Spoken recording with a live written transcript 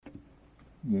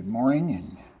Good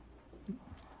morning, and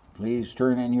please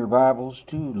turn in your Bibles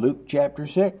to Luke chapter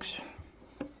 6.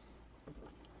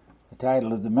 The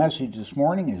title of the message this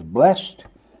morning is Blessed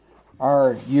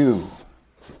Are You.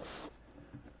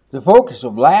 The focus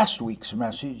of last week's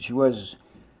message was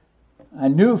a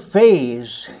new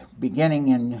phase beginning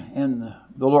in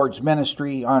the Lord's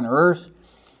ministry on earth.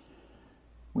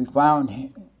 We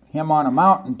found him on a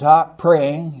mountaintop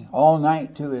praying all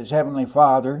night to his heavenly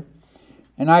Father,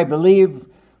 and I believe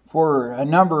for a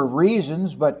number of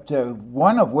reasons, but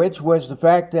one of which was the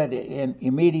fact that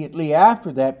immediately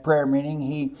after that prayer meeting,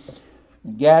 he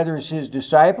gathers his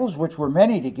disciples, which were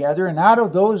many together, and out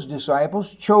of those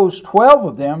disciples chose 12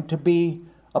 of them to be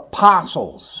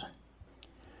apostles.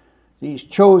 These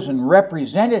chosen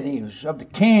representatives of the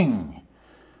King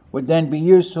would then be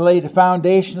used to lay the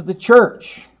foundation of the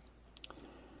church,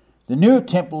 the new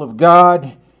temple of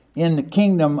God in the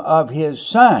kingdom of his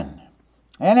Son.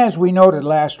 And as we noted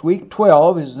last week,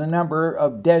 12 is the number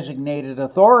of designated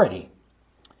authority.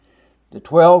 The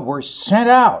 12 were sent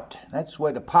out. That's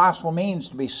what apostle means,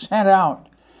 to be sent out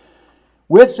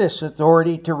with this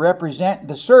authority to represent and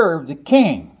to serve the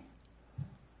King.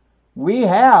 We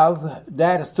have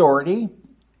that authority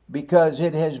because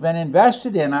it has been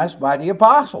invested in us by the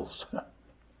apostles.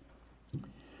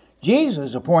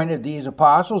 Jesus appointed these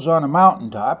apostles on a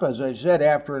mountaintop, as I said,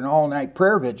 after an all-night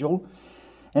prayer vigil.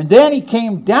 And then he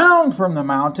came down from the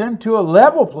mountain to a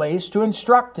level place to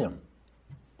instruct them.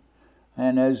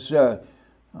 And as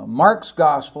Mark's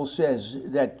gospel says,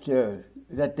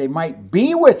 that they might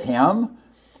be with him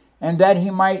and that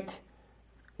he might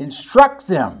instruct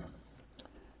them.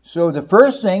 So the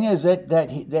first thing is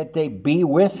that they be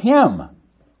with him,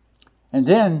 and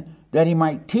then that he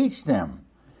might teach them.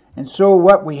 And so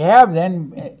what we have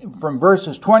then from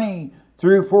verses 20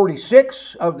 through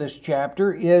 46 of this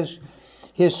chapter is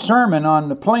his sermon on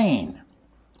the plain,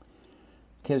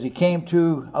 because he came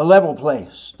to a level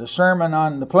place, the sermon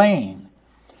on the plain.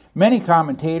 Many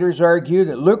commentators argue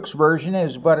that Luke's version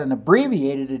is but an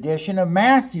abbreviated edition of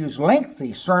Matthew's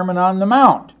lengthy Sermon on the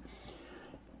Mount.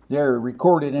 They're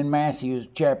recorded in Matthew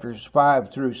chapters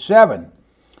 5 through 7.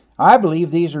 I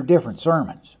believe these are different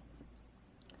sermons.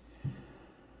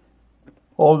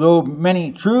 Although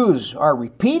many truths are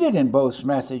repeated in both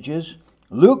messages,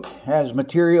 Luke has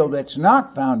material that's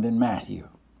not found in Matthew.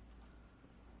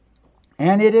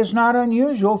 And it is not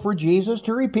unusual for Jesus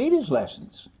to repeat his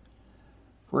lessons.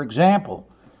 For example,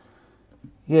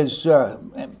 his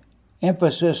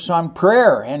emphasis on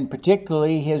prayer, and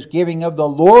particularly his giving of the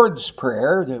Lord's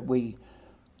Prayer that we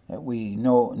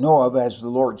know of as the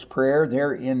Lord's Prayer,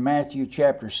 there in Matthew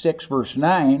chapter 6, verse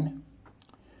 9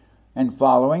 and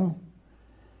following,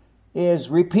 is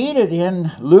repeated in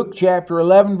Luke chapter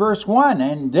 11, verse 1.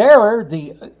 And there,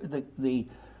 the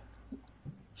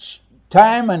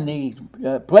time and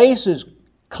the place is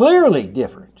clearly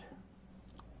different.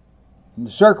 And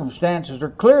the circumstances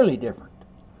are clearly different.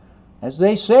 As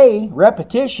they say,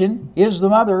 repetition is the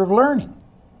mother of learning.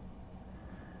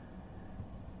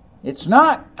 It's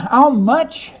not how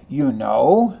much you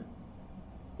know,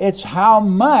 it's how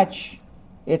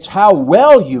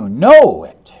well you know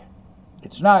it.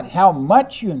 It's not how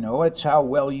much you know, it's how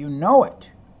well you know it.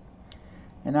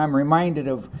 And I'm reminded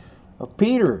of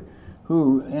Peter,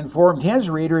 who informed his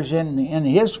readers in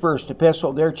his first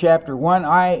epistle, there, chapter 1,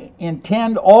 I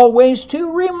intend always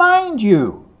to remind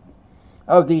you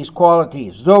of these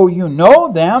qualities, though you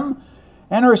know them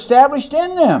and are established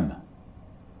in them.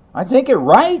 I think it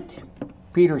right,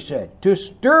 Peter said, to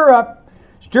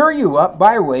stir you up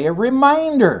by way of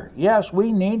reminder. Yes,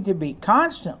 we need to be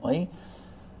constantly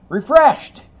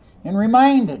refreshed and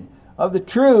reminded of the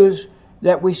truths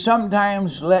that we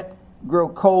sometimes let grow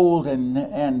cold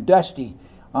and dusty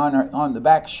on the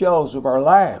back shelves of our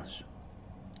lives.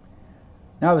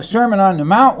 Now, the Sermon on the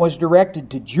Mount was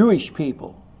directed to Jewish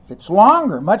people. It's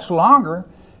longer, much longer,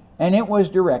 and it was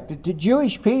directed to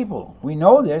Jewish people. We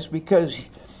know this because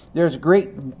there's a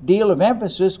great deal of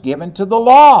emphasis given to the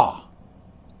law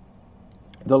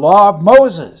of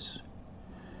Moses.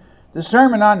 The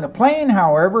Sermon on the Plain,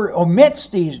 however, omits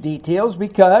these details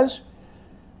because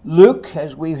Luke,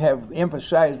 as we have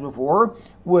emphasized before,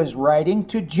 was writing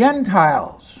to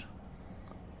Gentiles.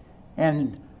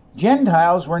 And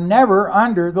Gentiles were never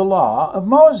under the law of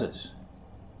Moses.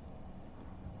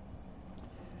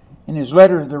 In his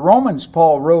letter to the Romans,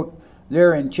 Paul wrote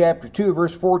there in chapter 2,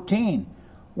 verse 14,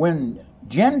 when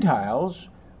Gentiles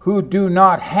who do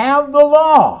not have the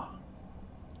law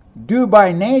do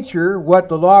by nature what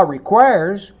the law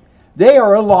requires, they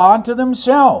are a law unto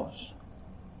themselves.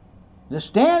 The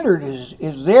standard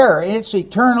is there. It's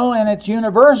eternal and it's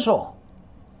universal.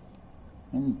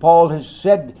 And Paul has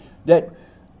said that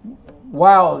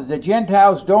while the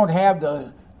Gentiles don't have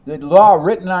the law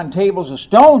written on tables of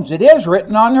stones, it is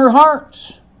written on their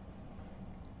hearts.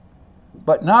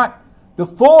 But not the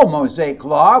full Mosaic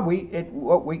law,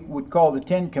 what we would call the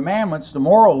Ten Commandments, the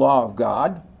moral law of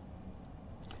God.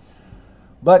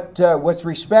 But with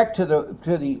respect to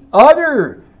the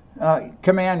other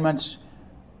commandments,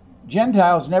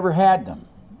 Gentiles never had them.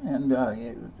 And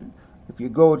if you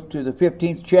go to the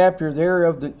 15th chapter there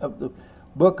of the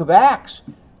book of Acts,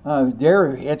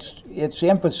 there it's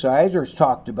emphasized or it's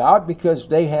talked about because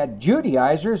they had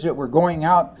Judaizers that were going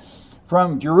out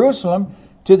from Jerusalem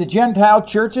to the Gentile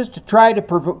churches to try to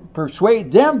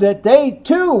persuade them that they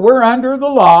too were under the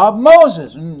law of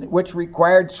Moses, which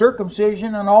required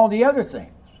circumcision and all the other things.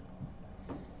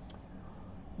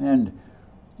 And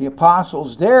the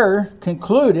apostles there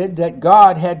concluded that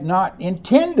God had not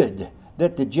intended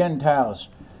that the Gentiles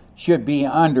should be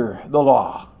under the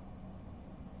law.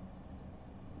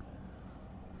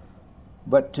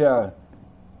 But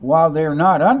while they're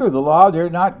not under the law, they're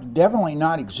definitely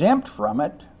not exempt from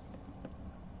it,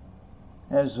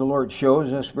 as the Lord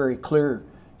shows us very clear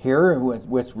here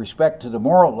with respect to the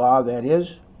moral law, that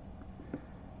is.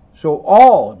 So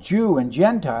all Jew and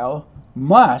Gentile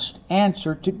must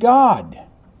answer to God,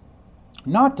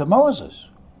 not to Moses.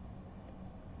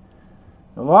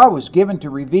 The law was given to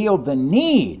reveal the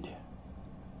need.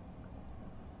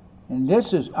 And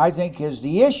this is, I think, is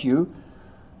the issue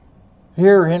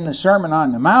here in the Sermon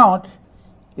on the Mount,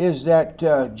 is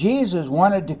that Jesus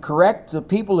wanted to correct the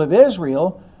people of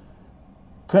Israel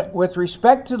with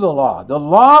respect to the law. The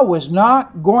law was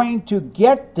not going to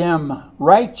get them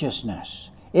righteousness.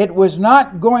 It was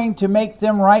not going to make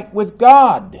them right with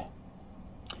God.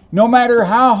 No matter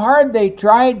how hard they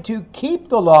tried to keep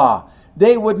the law,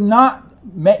 it would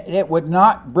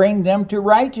not bring them to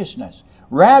righteousness.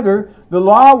 Rather, the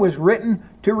law was written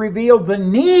to reveal the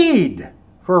need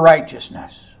for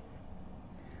righteousness,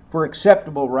 for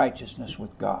acceptable righteousness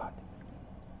with God.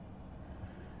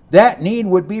 That need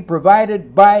would be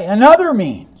provided by another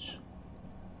means,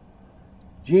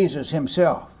 Jesus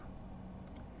himself.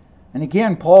 And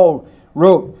again, Paul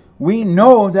wrote, "We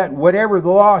know that whatever the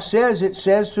law says, it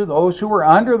says to those who are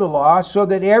under the law, so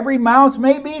that every mouth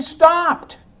may be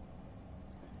stopped,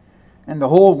 and the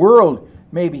whole world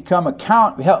may be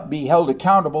held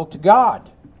accountable to God."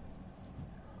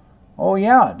 Oh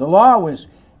yeah, the law is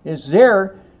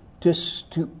there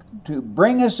to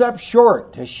bring us up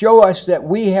short, to show us that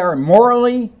we are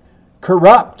morally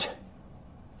corrupt,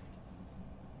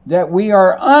 that we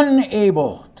are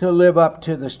unable to live up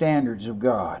to the standards of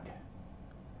God.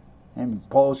 And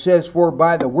Paul says, "For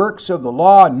by the works of the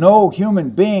law no human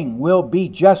being will be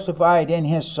justified in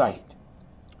his sight,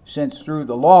 since through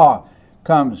the law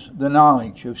comes the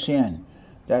knowledge of sin."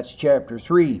 That's chapter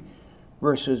 3,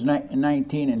 verses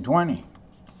 19 and 20.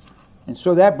 And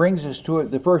so that brings us to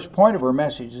the first point of our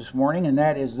message this morning, and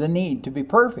that is the need to be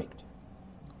perfect.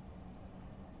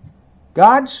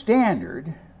 God's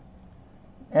standard,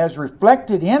 as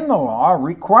reflected in the law,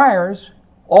 requires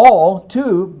all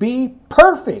to be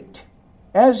perfect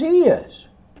as he is.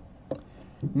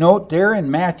 Note there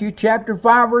in Matthew chapter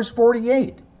 5, verse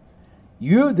 48,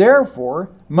 "You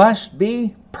therefore must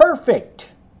be perfect,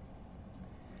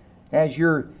 as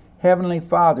your heavenly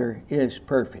Father is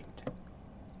perfect."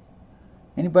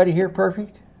 Anybody here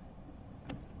perfect?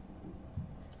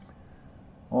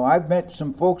 Well, I've met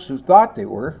some folks who thought they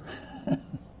were.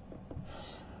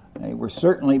 They were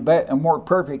certainly more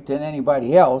perfect than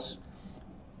anybody else.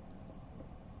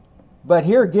 But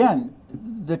here again,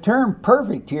 the term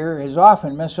perfect here is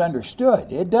often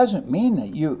misunderstood. It doesn't mean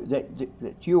that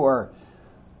you are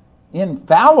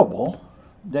infallible,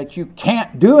 that you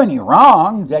can't do any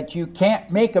wrong, that you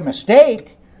can't make a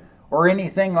mistake, or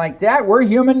anything like that. We're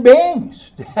human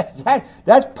beings.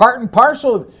 That's part and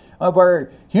parcel of our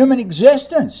human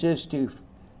existence, is to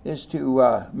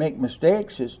make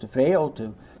mistakes, is to fail,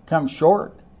 to come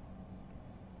short.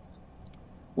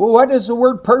 Well, what does the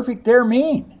word perfect there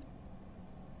mean?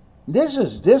 This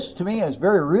to me is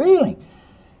very revealing.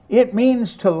 It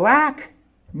means to lack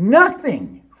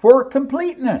nothing for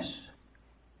completeness.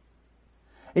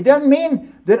 It doesn't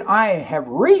mean that I have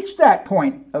reached that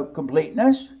point of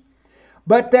completeness,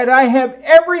 but that I have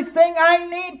everything I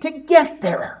need to get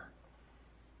there.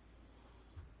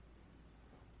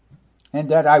 And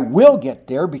that I will get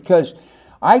there, because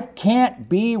I can't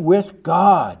be with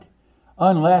God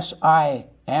unless I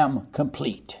am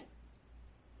complete.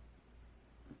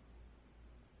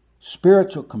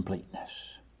 Spiritual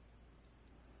completeness.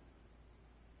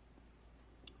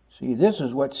 See, this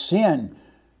is what sin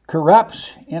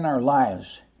corrupts in our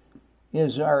lives.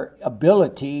 is our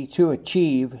ability to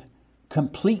achieve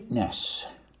completeness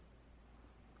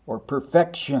or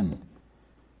perfection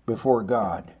before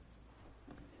God.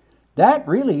 That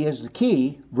really is the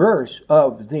key verse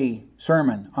of the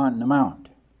Sermon on the Mount.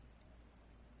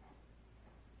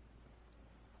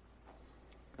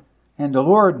 And the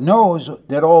Lord knows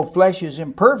that all flesh is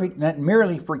imperfect, and that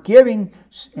merely forgiving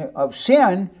of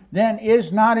sin then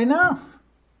is not enough.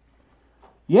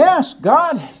 Yes,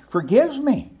 God forgives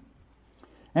me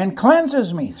and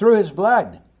cleanses me through His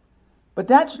blood, but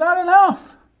that's not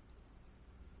enough.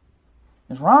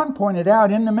 As Ron pointed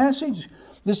out in the message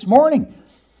this morning,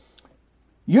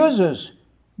 uses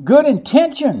good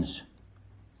intentions,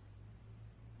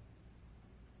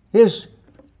 his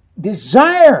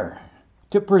desire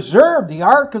to preserve the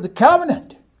Ark of the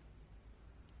Covenant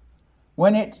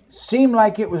when it seemed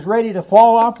like it was ready to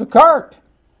fall off the cart.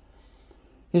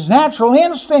 His natural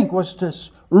instinct was to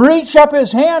reach up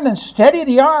his hand and steady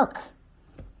the ark.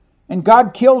 And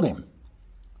God killed him.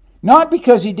 Not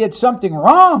because he did something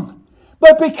wrong,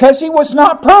 but because he was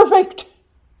not perfect.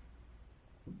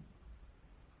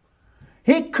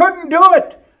 He couldn't do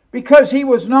it because he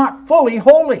was not fully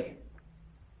holy.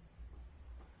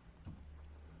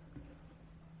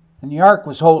 And the ark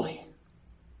was holy.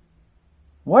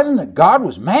 Wasn't that God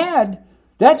was mad?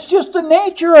 That's just the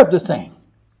nature of the thing.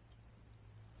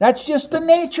 That's just the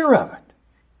nature of it.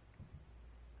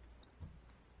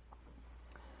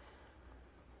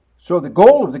 So the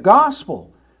goal of the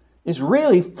gospel is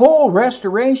really full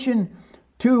restoration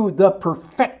to the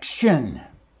perfection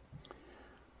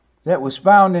that was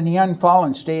found in the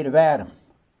unfallen state of Adam.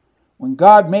 When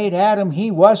God made Adam, he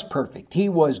was perfect. He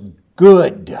was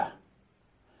good.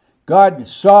 God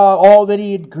saw all that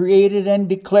he had created and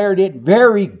declared it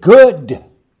very good.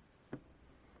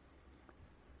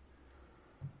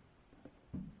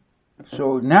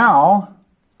 So now,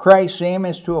 Christ's aim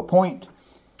is to appoint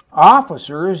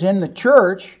officers in the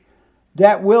church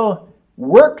that will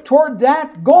work toward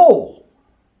that goal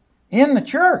in the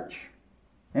church.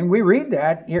 And we read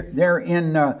that there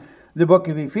in the book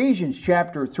of Ephesians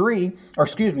chapter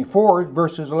 4,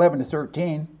 verses 11 to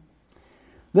 13.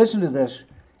 Listen to this.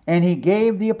 And he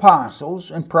gave the apostles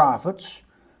and prophets,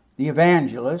 the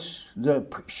evangelists, the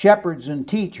shepherds and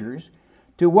teachers,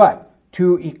 to what?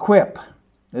 To equip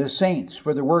the saints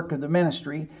for the work of the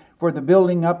ministry, for the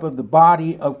building up of the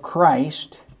body of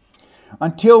Christ,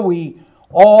 until we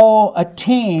all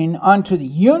attain unto the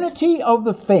unity of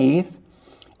the faith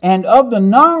and of the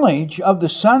knowledge of the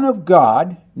Son of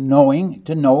God,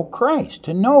 to know Christ,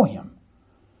 to know Him.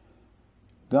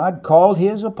 God called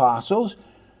His apostles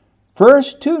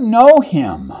first to know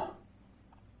Him.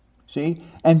 See?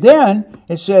 And then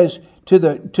it says, to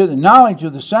the knowledge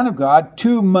of the Son of God,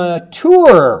 to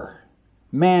mature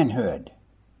manhood.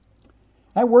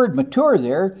 That word mature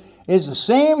there is the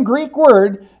same Greek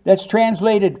word that's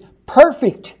translated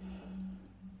perfect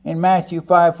in Matthew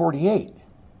 5:48.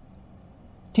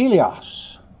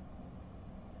 Teleos.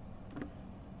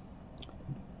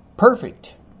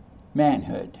 Perfect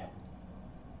manhood.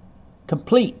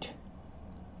 Complete.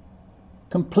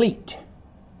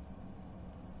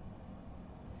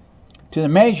 To the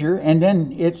measure, and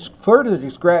then it's further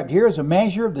described here as a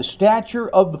measure of the stature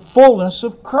of the fullness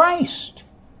of Christ.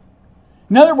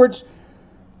 In other words,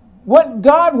 what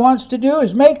God wants to do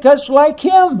is make us like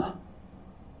Him.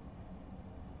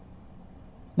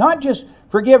 Not just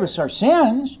forgive us our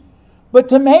sins, but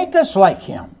to make us like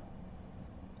Him.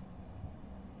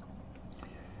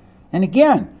 And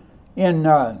again, in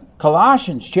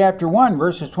Colossians chapter 1,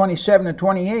 verses 27 and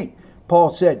 28, Paul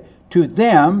said, to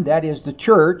them, that is the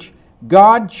church,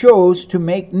 God chose to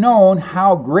make known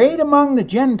how great among the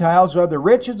Gentiles are the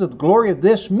riches of the glory of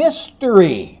this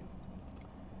mystery.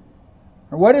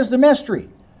 Or what is the mystery?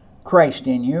 Christ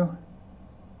in you,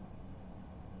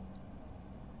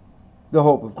 the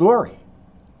hope of glory.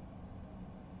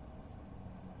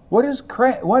 What is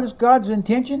God's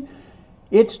intention?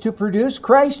 It's to produce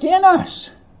Christ in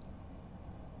us.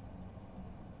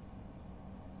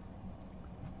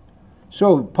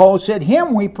 So Paul said,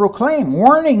 Him we proclaim,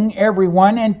 warning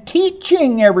everyone and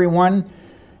teaching everyone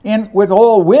with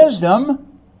all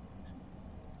wisdom,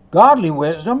 godly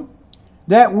wisdom,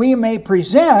 that we may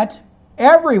present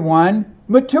everyone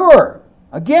mature.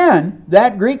 Again,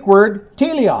 that Greek word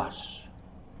teleos.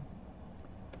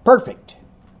 Perfect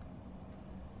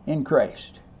in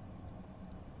Christ.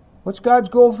 What's God's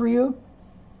goal for you?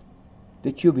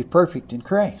 That you'll be perfect in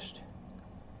Christ.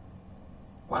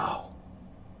 Wow.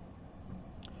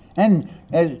 And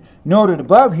as noted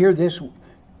above here, this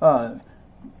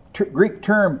Greek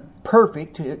term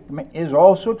perfect is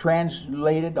also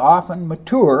translated often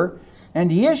mature And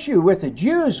the issue with the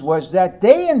Jews was that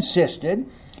they insisted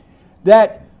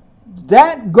that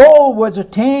that goal was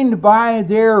attained by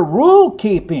their rule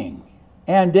keeping,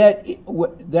 and that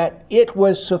it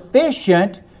was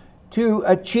sufficient to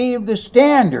achieve the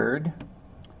standard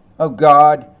of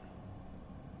God.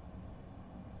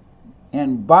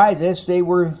 And by this, they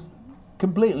were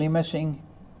completely missing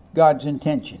God's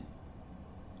intention.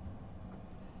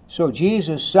 So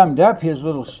Jesus summed up his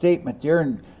little statement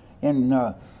there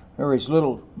or his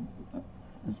little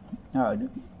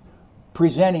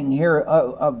presenting here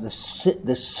of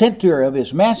the center of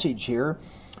his message here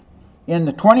in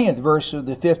the 20th verse of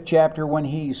the 5th chapter, when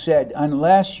he said,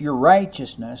 "Unless your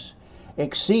righteousness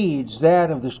exceeds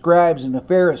that of the scribes and the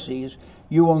Pharisees,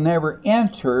 you will never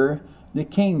enter the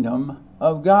kingdom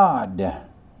of God."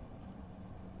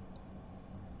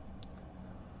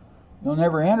 You'll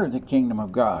never enter the kingdom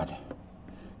of God.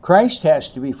 Christ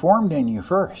has to be formed in you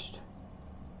first.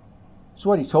 That's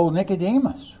what he told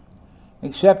Nicodemus.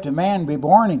 Except a man be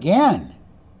born again,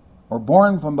 or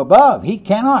born from above, he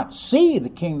cannot see the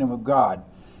kingdom of God.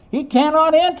 He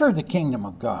cannot enter the kingdom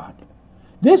of God.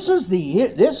 This is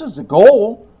the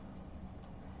goal.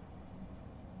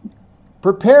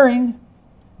 Preparing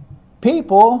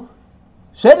people,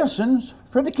 citizens,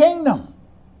 for the kingdom.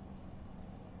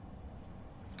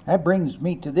 That brings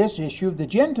me to this issue of the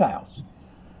Gentiles.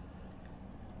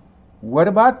 What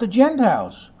about the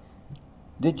Gentiles?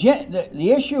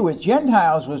 The issue with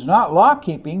Gentiles was not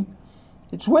law-keeping,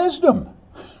 it's wisdom.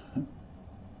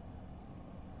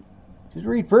 Just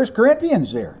read 1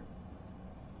 Corinthians there.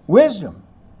 Wisdom,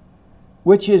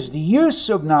 which is the use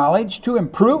of knowledge to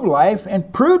improve life,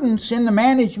 and prudence in the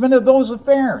management of those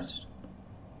affairs.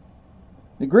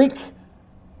 The Greek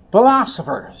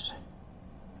philosophers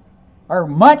are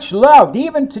much loved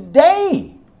even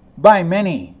today by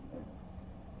many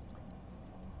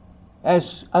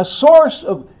as a source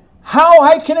of how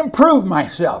I can improve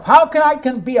myself, how I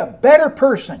can be a better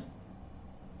person.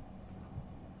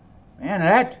 And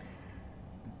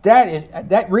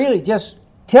that really just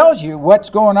tells you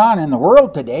what's going on in the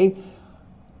world today.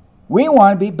 We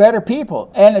want to be better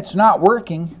people, and it's not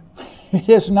working. It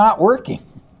is not working.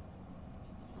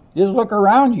 Just look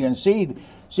around you and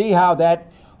see how that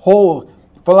whole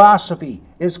philosophy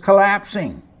is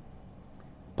collapsing.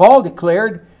 Paul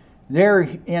declared there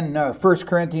in 1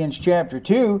 Corinthians chapter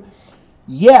 2,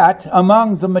 "Yet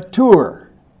among the mature,"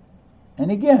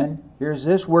 and again, here's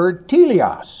this word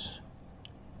teleos.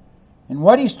 And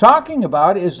what he's talking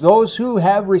about is those who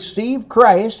have received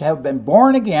Christ, have been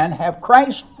born again, have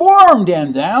Christ formed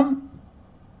in them,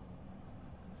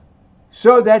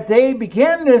 so that they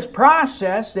begin this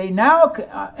process. They now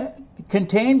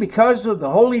contain, because of the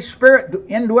Holy Spirit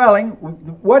indwelling.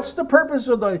 What's the purpose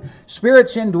of the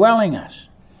Spirit's indwelling us?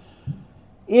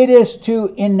 It is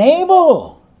to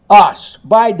enable us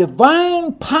by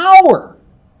divine power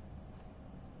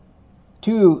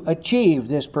to achieve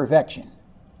this perfection.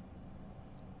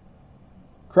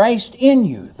 Christ in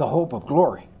you, the hope of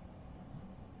glory.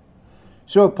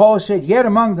 So Paul said, "Yet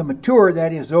among the mature,"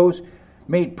 that is, those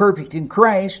made perfect in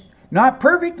Christ, not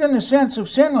perfect in the sense of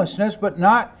sinlessness, but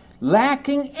not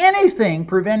lacking anything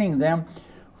preventing them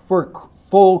for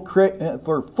full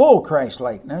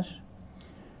Christ-likeness.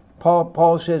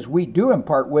 Paul says, we do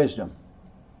impart wisdom.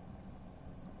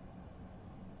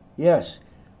 Yes,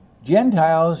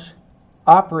 Gentiles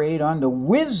operate on the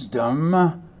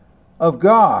wisdom of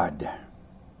God.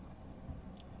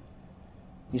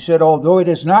 He said, although it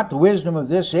is not the wisdom of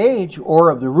this age or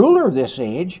of the ruler of this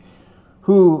age,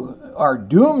 who are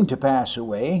doomed to pass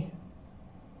away,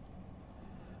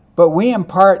 but we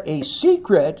impart a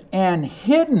secret and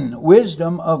hidden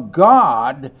wisdom of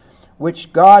God,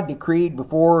 which God decreed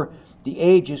before the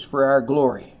ages for our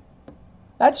glory.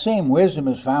 That same wisdom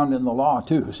is found in the law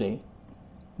too, see?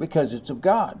 Because it's of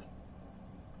God.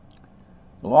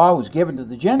 The law was given to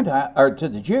the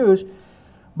Jews,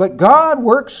 but God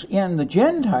works in the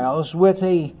Gentiles with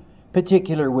a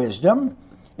particular wisdom,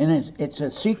 and it's a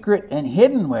secret and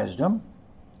hidden wisdom.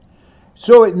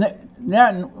 So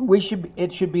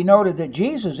it should be noted that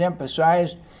Jesus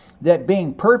emphasized that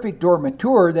being perfect or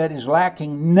mature, that is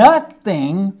lacking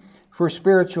nothing for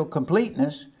spiritual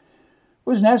completeness,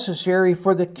 was necessary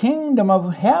for the kingdom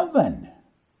of heaven.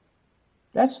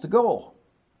 That's the goal.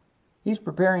 He's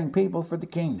preparing people for the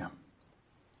kingdom.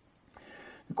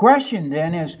 The question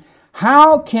then is,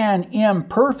 how can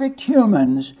imperfect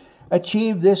humans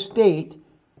achieve this state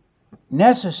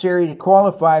necessary to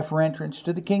qualify for entrance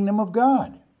to the kingdom of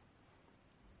God?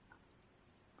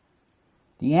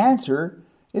 The answer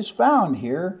is found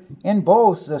here in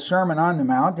both the Sermon on the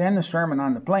Mount and the Sermon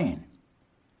on the Plain.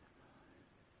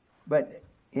 But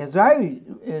as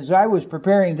I was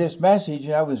preparing this message,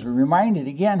 I was reminded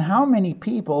again how many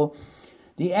people,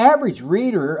 the average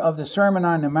reader of the Sermon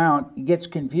on the Mount, gets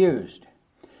confused.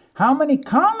 How many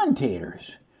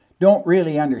commentators don't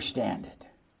really understand it?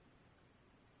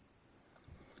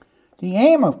 The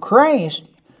aim of Christ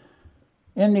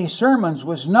in these sermons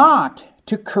was not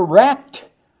to correct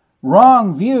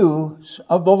wrong views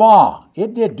of the law.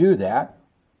 It did do that.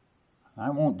 I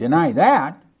won't deny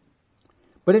that.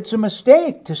 But it's a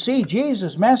mistake to see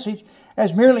Jesus' message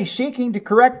as merely seeking to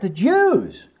correct the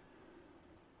Jews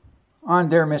on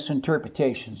their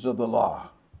misinterpretations of the law.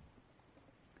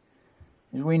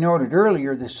 As we noted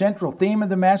earlier, the central theme of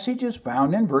the message is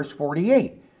found in verse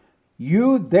 48.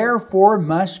 You therefore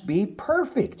must be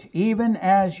perfect, even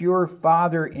as your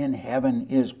Father in heaven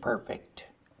is perfect.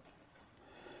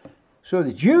 So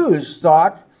the Jews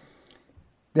thought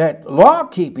that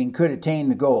law-keeping could attain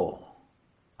the goal.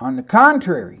 On the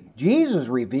contrary, Jesus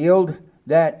revealed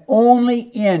that only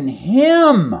in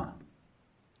Him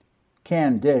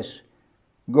can this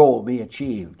goal be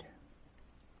achieved.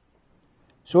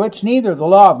 So it's neither the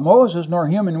law of Moses nor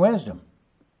human wisdom,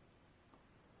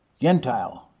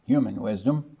 Gentile human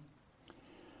wisdom,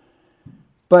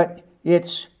 but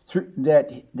it's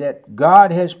that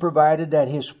God has provided that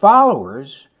His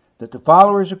followers, that the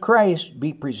followers of Christ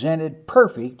be presented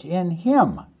perfect in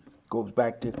Him. Goes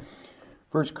back to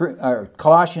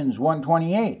Colossians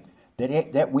 1:28,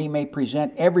 that we may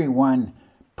present everyone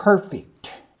perfect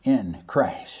in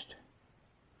Christ.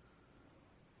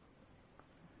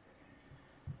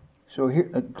 So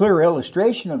here, a clear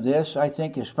illustration of this, I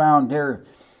think, is found there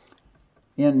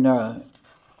in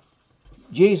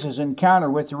Jesus' encounter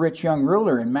with the rich young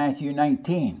ruler in Matthew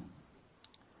 19.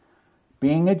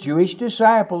 Being a Jewish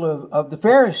disciple of the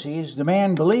Pharisees, the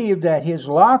man believed that his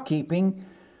law-keeping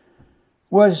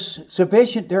was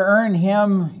sufficient to earn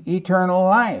him eternal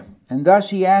life. And thus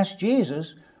he asked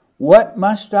Jesus, what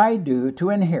must I do to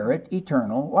inherit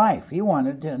eternal life? He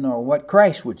wanted to know what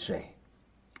Christ would say.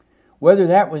 Whether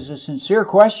that was a sincere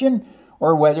question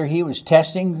or whether he was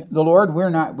testing the Lord, we're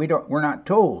not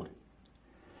told.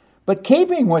 But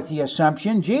keeping with the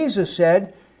assumption, Jesus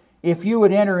said, if you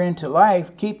would enter into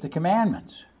life, keep the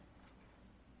commandments.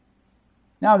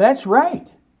 Now that's right.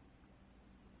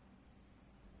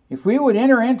 If we would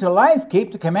enter into life,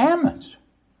 keep the commandments.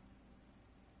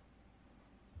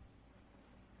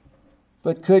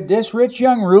 But could this rich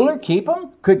young ruler keep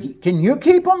them? Can you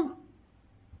keep them?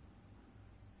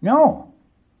 No.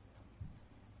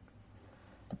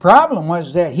 The problem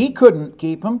was that he couldn't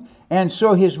keep them, and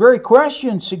so his very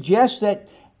question suggests that,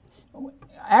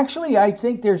 actually, I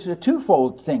think there's a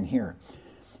twofold thing here.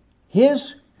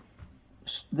 His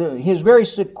very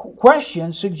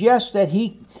question suggests that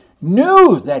he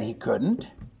knew that he couldn't,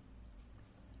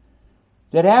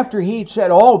 that after he'd said,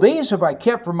 all these have I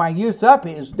kept from my youth up,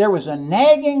 there was a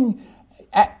nagging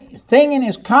thing in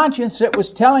his conscience that was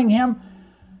telling him,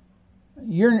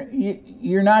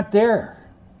 you're not there.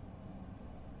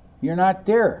 You're not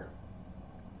there.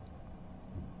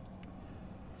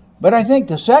 But I think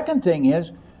the second thing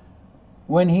is,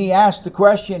 when he asked the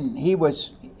question, it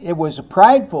was a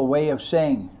prideful way of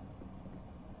saying,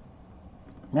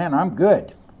 man, I'm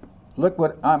good. Look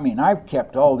I've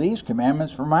kept all these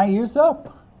commandments from my youth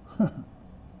up.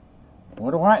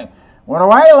 What do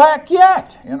I lack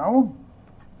yet?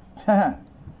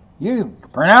 You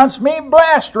pronounce me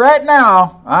blessed right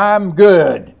now. I'm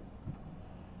good.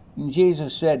 And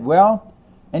Jesus said, well,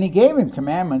 and he gave him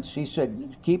commandments. He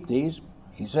said, keep these.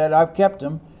 He said, I've kept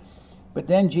them. But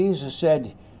then Jesus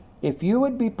said, if you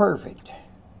would be perfect,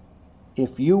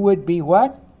 if you would be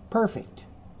what? Perfect.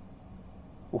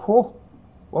 Whoa.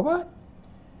 What?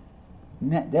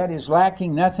 That is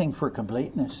lacking nothing for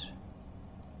completeness.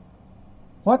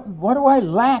 What do I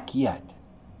lack yet?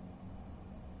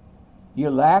 You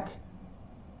lack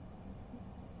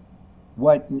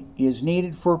what is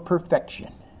needed for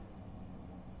perfection.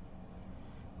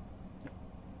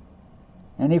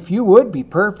 And if you would be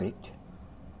perfect,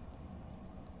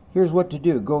 here's what to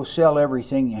do. Go sell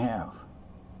everything you have.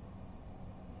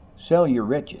 Sell your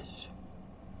riches.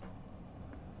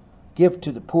 Give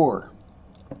to the poor.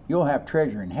 You'll have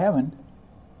treasure in heaven.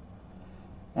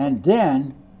 And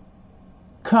then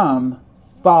come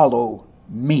follow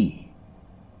me.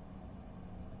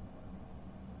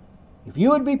 If you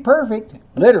would be perfect,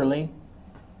 literally,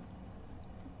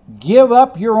 give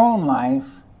up your own life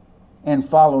and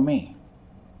follow me.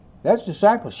 That's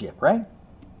discipleship, right?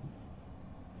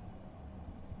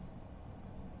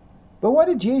 But what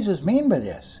did Jesus mean by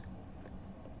this?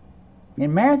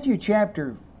 In Matthew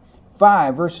chapter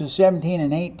 5, verses 17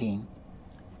 and 18,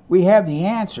 we have the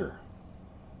answer.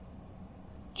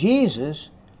 Jesus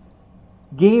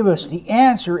gave us the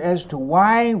answer as to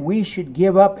why we should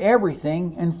give up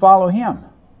everything and follow Him.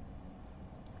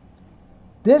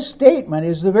 This statement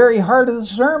is the very heart of the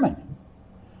sermon.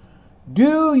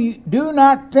 Do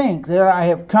not think that I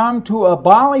have come to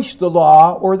abolish the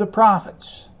law or the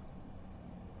prophets.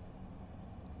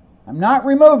 I'm not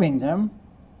removing them.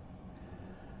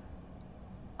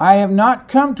 I have not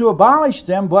come to abolish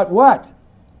them, but what?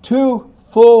 To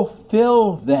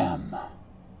fulfill them.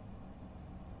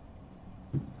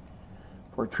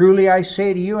 For truly I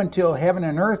say to you, until heaven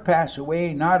and earth pass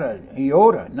away, not a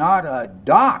iota, not a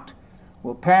dot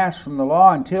will pass from the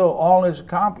law until all is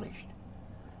accomplished.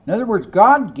 In other words,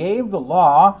 God gave the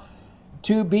law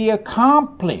to be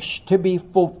accomplished, to be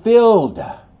fulfilled,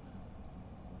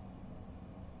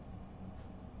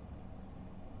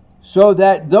 so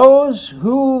that those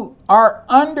who are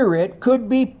under it could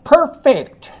be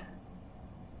perfect.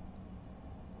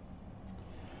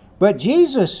 But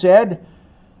Jesus said,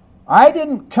 I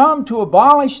didn't come to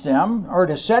abolish them or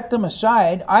to set them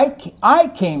aside. I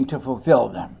came to fulfill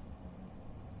them.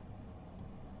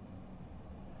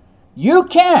 You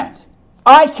can't.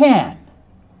 I can.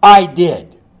 I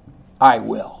did. I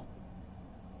will.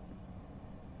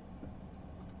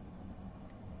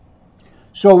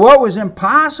 So what was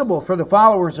impossible for the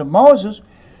followers of Moses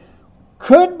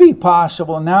could be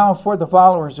possible now for the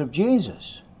followers of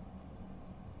Jesus.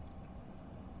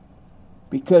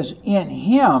 Because in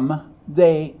Him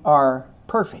they are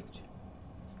perfect.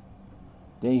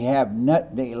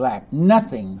 They lack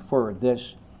nothing for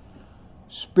this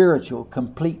spiritual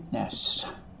completeness.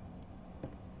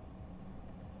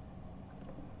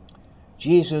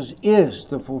 Jesus is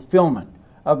the fulfillment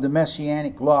of the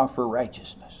messianic law for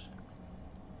righteousness.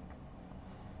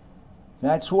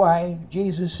 That's why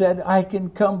Jesus said, I can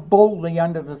come boldly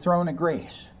under the throne of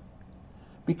grace.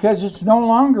 Because it's no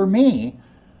longer me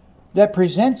that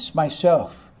presents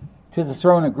myself to the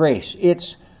throne of grace.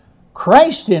 It's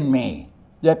Christ in me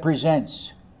that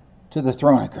presents to the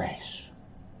throne of grace.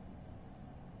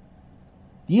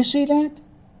 Do you see that?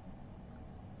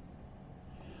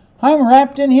 I'm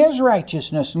wrapped in His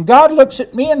righteousness, and God looks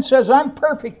at me and says, I'm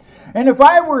perfect. And if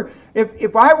I were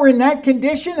in that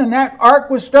condition and that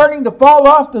ark was starting to fall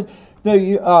off the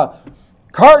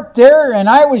cart there, and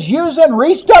I was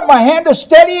reached up my hand to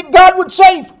steady it, God would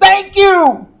say, thank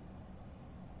you.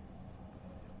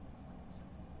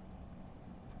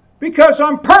 Because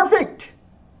I'm perfect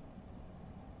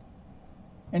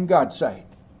in God's sight.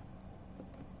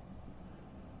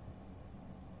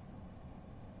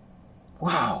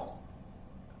 Wow.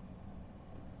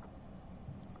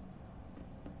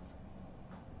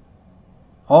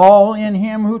 All in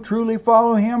Him who truly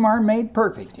follow Him are made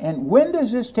perfect. And when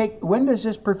does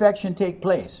this perfection take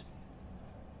place?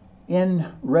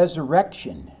 In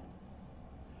resurrection.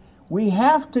 We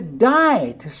have to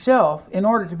die to self in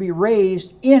order to be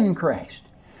raised in Christ.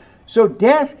 So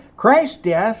Christ's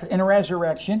death and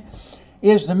resurrection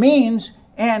is the means,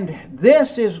 and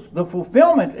this is the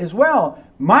fulfillment as well.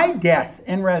 My death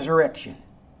and resurrection.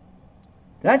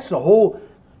 That's the whole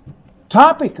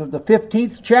topic of the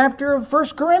 15th chapter of 1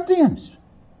 Corinthians.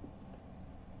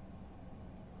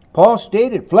 Paul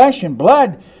stated, flesh and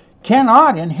blood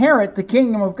cannot inherit the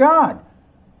kingdom of God.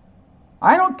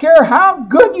 I don't care how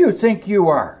good you think you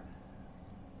are.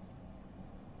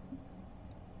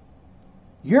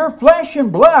 Your flesh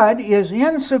and blood is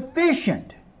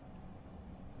insufficient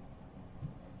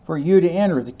for you to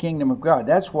enter the kingdom of God.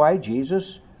 That's why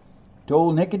Jesus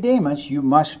told Nicodemus, you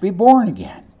must be born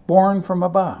again, born from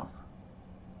above.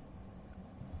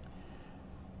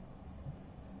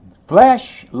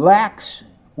 Flesh lacks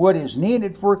what is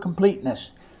needed for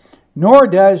completeness. Nor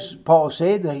does, Paul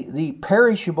say, the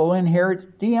perishable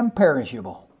inherit the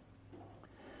imperishable.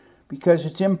 Because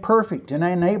it's imperfect and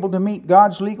unable to meet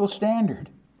God's legal standard.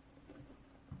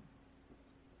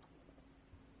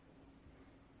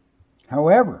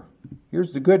 However,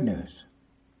 here's the good news.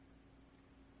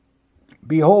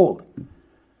 Behold,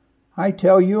 I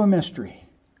tell you a mystery.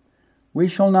 We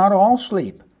shall not all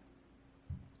sleep,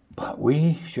 but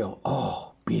we shall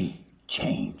all be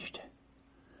changed.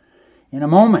 In a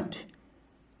moment,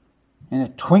 in a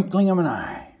twinkling of an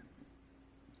eye,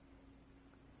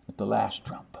 at the last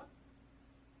trump.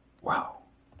 Wow.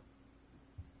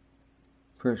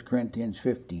 1 Corinthians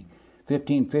 15,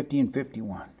 50 and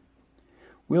 51.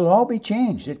 We'll all be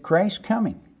changed at Christ's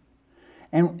coming.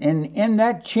 And in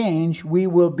that change, we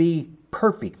will be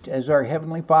perfect as our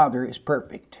Heavenly Father is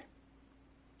perfect.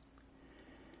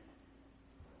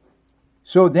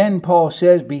 So then Paul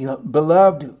says,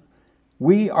 beloved,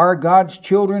 we are God's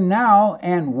children now,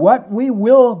 and what we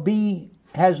will be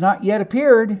has not yet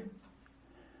appeared.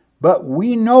 But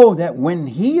we know that when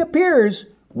he appears,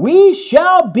 we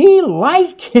shall be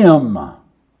like him,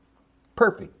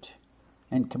 perfect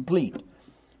and complete,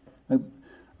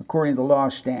 according to the law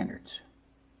standards,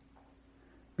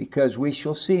 because we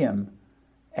shall see him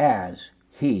as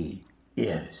he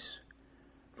is.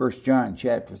 1 John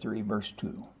chapter 3, verse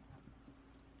 2.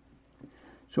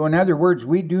 So in other words,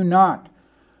 we do not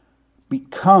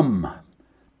become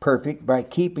perfect by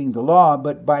keeping the law,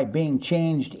 but by being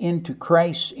changed into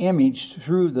Christ's image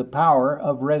through the power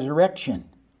of resurrection.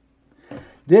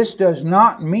 This does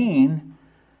not mean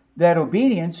that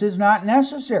obedience is not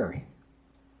necessary,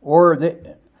 or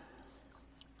that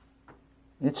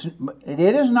it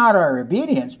is not our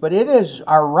obedience, but it is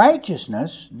our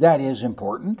righteousness that is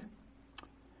important.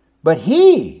 But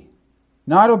he,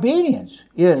 not obedience,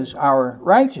 is our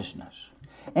righteousness.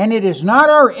 And it is not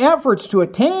our efforts to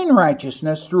attain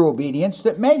righteousness through obedience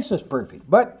that makes us perfect,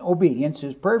 but obedience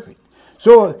is perfect.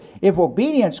 So if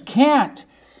obedience to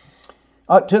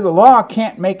the law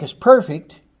can't make us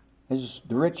perfect, as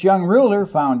the rich young ruler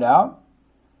found out,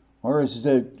 or as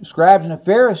the scribes and the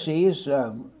Pharisees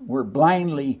were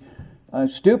blindly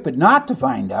stupid not to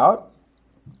find out,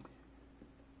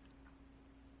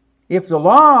 if the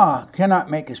law cannot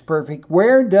make us perfect,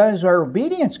 where does our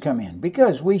obedience come in?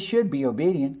 Because we should be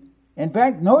obedient. In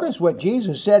fact, notice what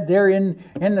Jesus said there in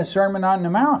the Sermon on the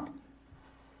Mount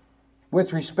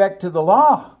with respect to the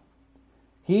law.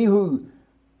 He who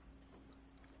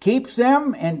keeps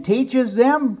them and teaches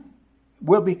them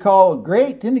will be called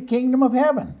great in the kingdom of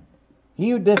heaven.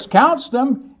 He who discounts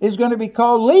them is going to be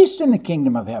called least in the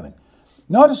kingdom of heaven.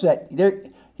 Notice that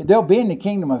they'll be in the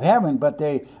kingdom of heaven, but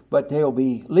they'll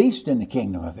be least in the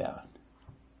kingdom of heaven.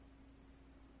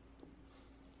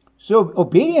 So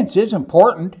obedience is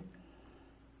important.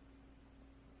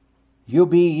 You'll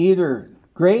be either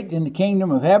great in the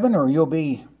kingdom of heaven, or you'll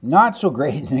be not so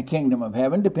great in the kingdom of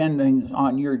heaven, depending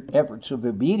on your efforts of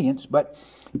obedience. But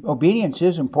obedience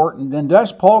is important. And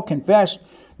thus Paul confessed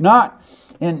not,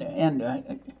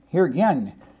 and here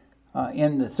again,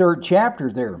 in the 3rd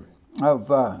chapter there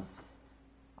of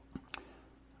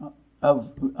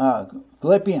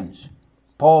Philippians,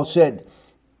 Paul said,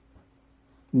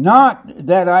 not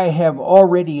that I have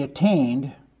already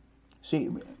attained. See,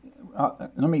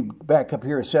 let me back up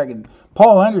here a second.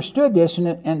 Paul understood this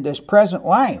in this present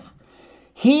life.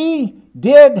 He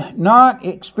did not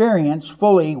experience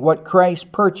fully what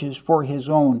Christ purchased for his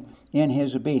own in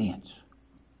his obedience.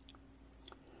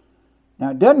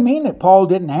 Now, it doesn't mean that Paul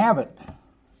didn't have it.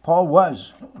 Paul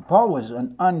was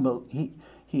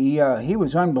he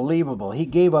was unbelievable. He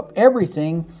gave up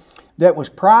everything that was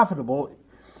profitable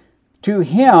to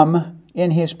him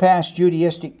in his past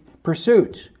Judaistic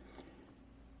pursuits.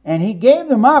 And he gave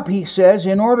them up, he says,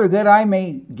 in order that I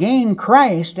may gain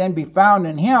Christ and be found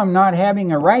in him, not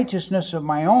having a righteousness of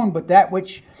my own, but that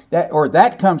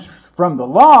comes from the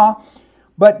law,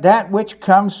 but that which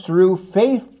comes through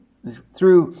faith,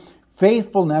 through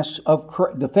faithfulness of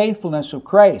the faithfulness of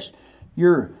Christ.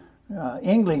 Your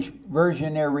English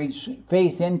version there reads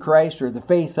faith in Christ or the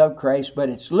faith of Christ, but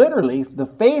it's literally the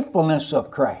faithfulness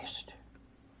of Christ.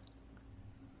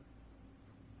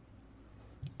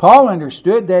 Paul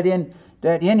understood that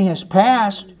in his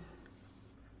past,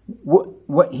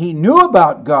 what he knew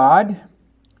about God,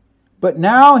 but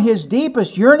now his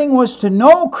deepest yearning was to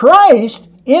know Christ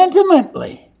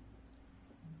intimately.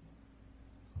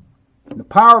 The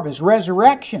power of his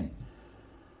resurrection,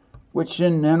 which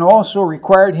then also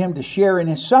required him to share in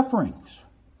his sufferings.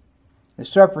 The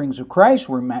sufferings of Christ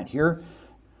were met here.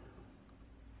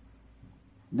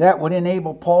 That would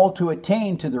enable Paul to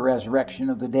attain to the resurrection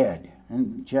of the dead.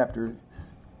 In chapter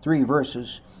 3,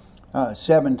 verses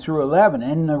 7 through 11.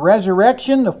 In the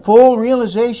resurrection, the full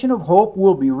realization of hope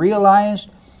will be realized.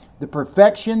 The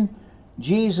perfection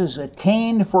Jesus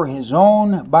attained for his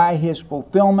own by his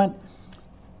fulfillment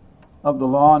of the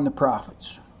law and the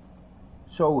prophets.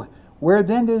 So where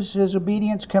then does his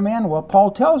obedience come in? Well,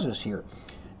 Paul tells us here.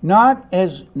 Not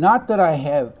that I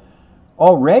have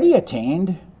already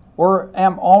attained or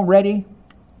am already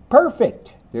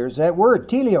perfect. There's that word,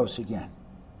 teleos, again.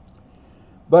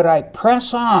 But I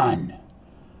press on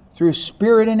through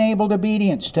Spirit-enabled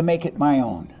obedience to make it my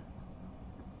own.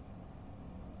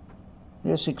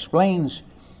 This explains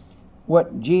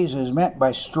what Jesus meant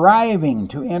by striving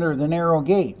to enter the narrow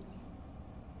gate.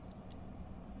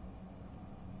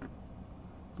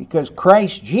 Because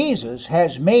Christ Jesus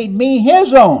has made me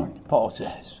his own, Paul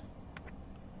says.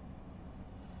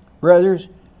 Brothers,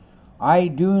 I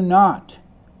do not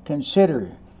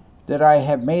consider that I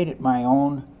have made it my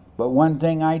own, but one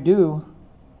thing I do,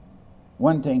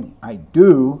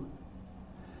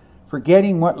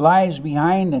 Forgetting what lies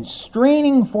behind and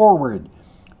straining forward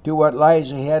to what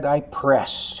lies ahead, I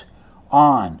press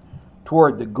on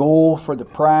toward the goal for the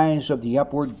prize of the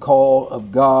upward call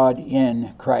of God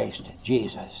in Christ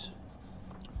Jesus.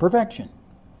 Perfection.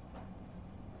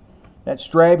 That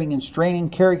striving and straining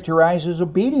characterizes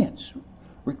obedience,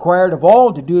 required of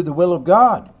all to do the will of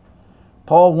God.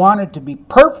 Paul wanted to be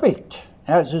perfect,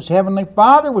 as his heavenly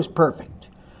Father was perfect.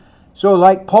 So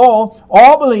like Paul,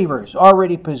 all believers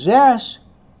already possess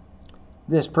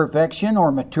this perfection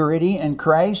or maturity in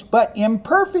Christ, but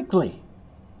imperfectly.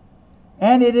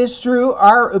 And it is through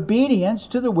our obedience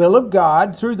to the will of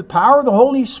God, through the power of the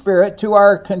Holy Spirit, to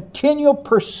our continual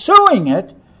pursuing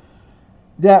it,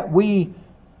 that we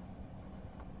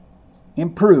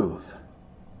improve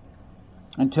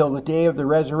until the day of the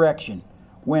resurrection.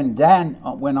 When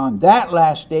on that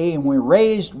last day and we're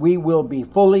raised, we will be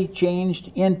fully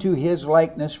changed into His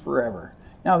likeness forever.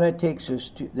 Now that takes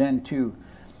us to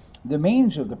the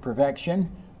means of the perfection.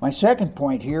 My second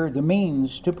point here, the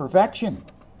means to perfection.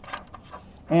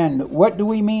 And what do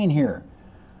we mean here?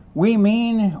 We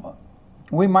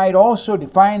might also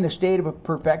define the state of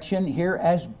perfection here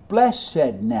as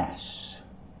blessedness.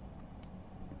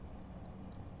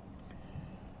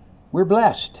 We're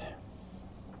blessed.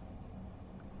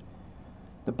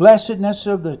 The blessedness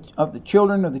of the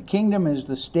children of the kingdom is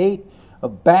the state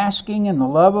of basking in the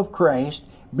love of Christ,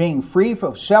 being free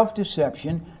of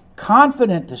self-deception,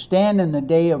 confident to stand in the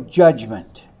day of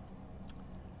judgment,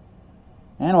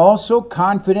 and also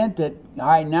confident that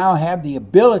I now have the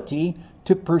ability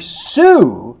to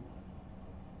pursue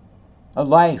a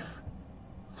life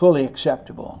fully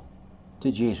acceptable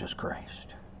to Jesus Christ.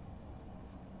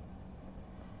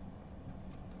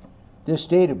 This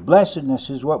state of blessedness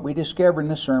is what we discover in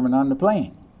the Sermon on the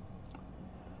Plain.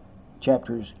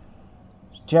 Chapter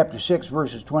 6,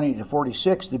 verses 20 to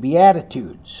 46, the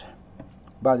Beatitudes.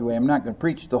 By the way, I'm not going to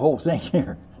preach the whole thing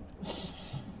here,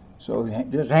 so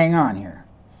just hang on here.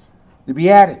 The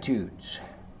Beatitudes,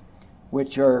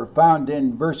 which are found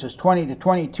in verses 20 to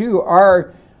 22,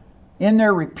 are in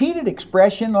their repeated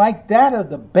expression like that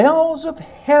of the bells of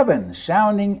heaven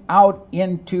sounding out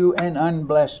into an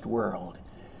unblessed world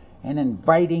and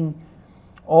inviting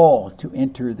all to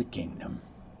enter the kingdom.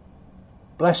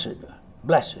 Blessed,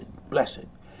 blessed, blessed.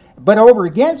 But over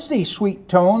against these sweet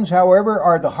tones, however,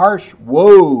 are the harsh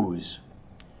woes.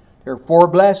 There are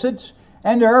 4 blesseds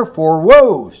and there are 4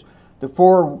 woes. The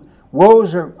 4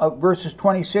 woes are verses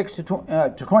 26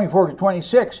 to 24 to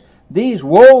 26. These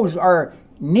woes are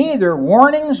neither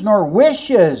warnings nor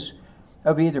wishes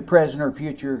of either present or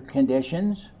future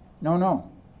conditions. No.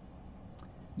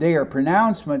 They are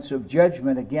pronouncements of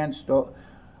judgment against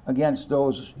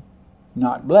those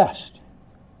not blessed.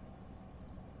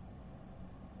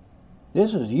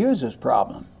 This is Uzzah's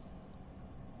problem.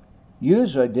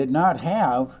 Uzzah did not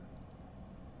have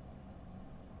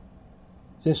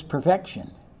this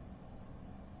perfection.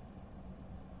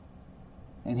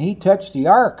 And he touched the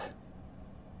ark.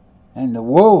 And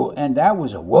that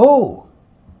was a woe.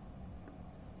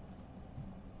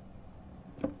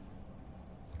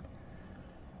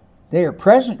 They are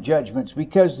present judgments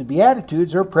because the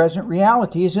Beatitudes are present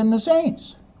realities in the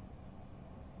saints.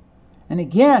 And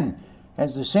again,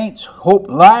 as the saints' hope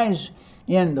lies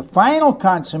in the final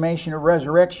consummation of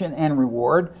resurrection and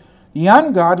reward, the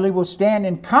ungodly will stand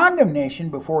in condemnation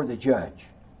before the judge.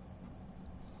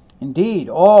 Indeed,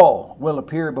 all will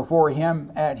appear before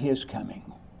Him at His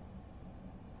coming.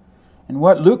 And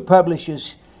what Luke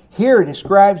publishes here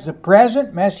describes the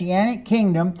present messianic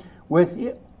kingdom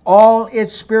with all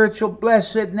its spiritual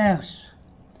blessedness.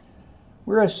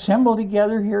 We're assembled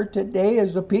together here today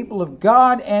as the people of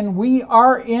God, and we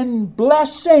are in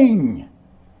blessing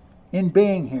in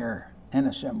being here and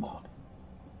assembled.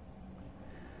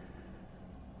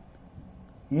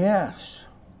 Yes,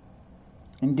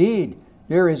 indeed,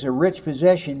 there is a rich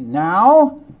possession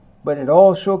now, but it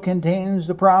also contains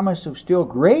the promise of still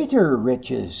greater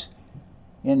riches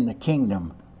in the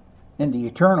kingdom, in the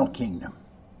eternal kingdom.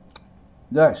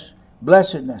 Thus,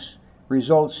 blessedness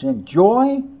results in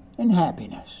joy and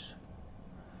happiness.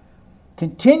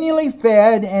 Continually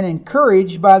fed and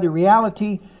encouraged by the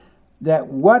reality that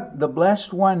what the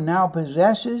blessed one now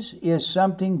possesses is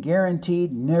something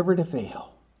guaranteed never to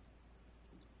fail.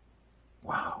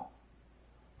 Wow.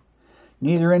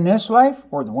 Neither in this life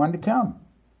or the one to come.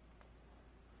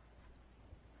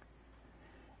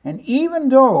 And even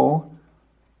though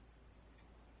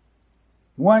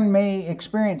one may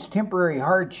experience temporary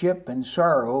hardship and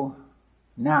sorrow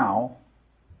now,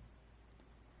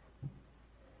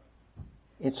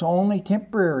 it's only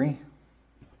temporary.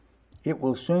 It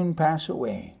will soon pass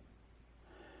away.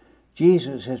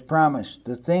 Jesus has promised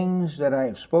the things that I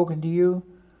have spoken to you,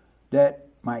 that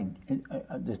my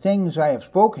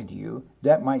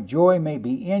joy may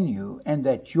be in you, and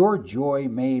that your joy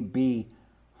may be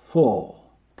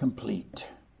full, complete.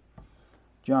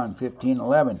 John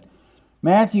 15:11.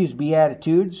 Matthew's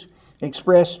Beatitudes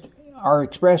are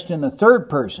expressed in the third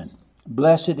person.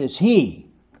 Blessed is he,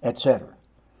 etc.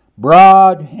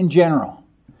 Broad and general.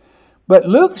 But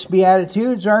Luke's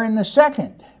Beatitudes are in the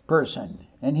second person,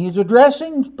 and he's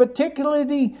addressing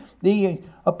particularly the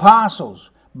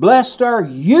apostles. Blessed are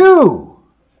you,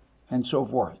 and so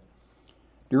forth,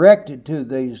 directed to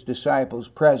these disciples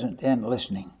present and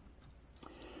listening.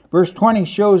 Verse 20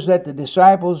 shows that the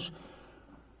disciples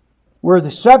were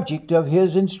the subject of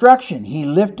his instruction. He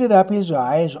lifted up his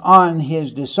eyes on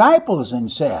his disciples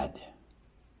and said.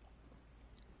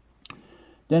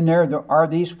 Then there are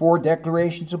these 4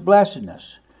 declarations of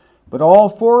blessedness. But all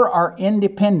 4 are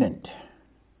independent.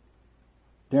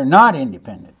 They're not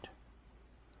independent.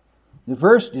 The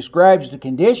first describes the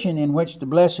condition in which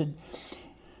the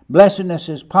blessedness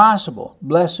is possible.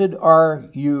 Blessed are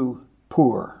you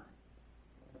poor.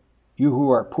 You who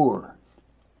are poor.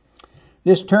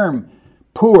 This term,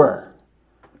 poor,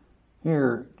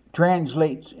 here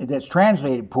that's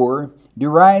translated poor,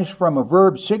 derives from a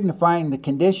verb signifying the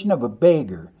condition of a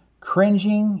beggar,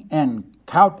 cringing and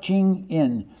couching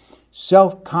in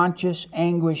self-conscious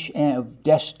anguish of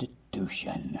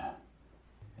destitution.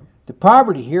 The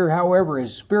poverty here, however,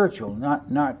 is spiritual,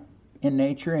 not in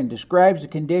nature, and describes the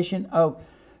condition of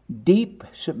deep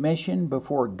submission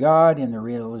before God in the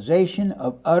realization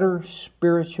of utter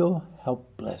spiritual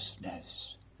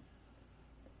helplessness.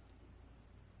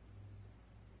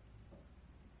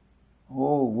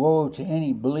 Oh, woe to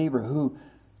any believer who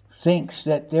thinks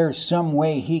that there's some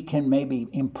way he can maybe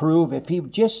improve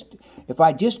if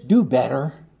I just do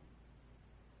better.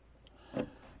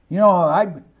 You know,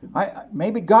 I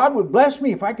maybe God would bless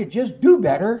me if I could just do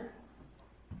better.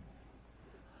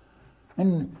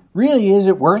 And really, is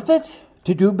it worth it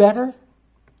to do better?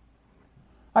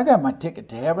 I got my ticket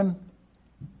to heaven.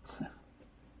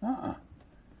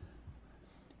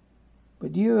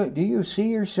 But do you see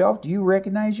yourself? Do you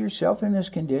recognize yourself in this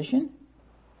condition?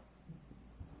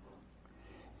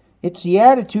 It's the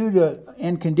attitude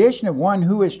and condition of one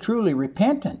who is truly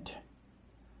repentant.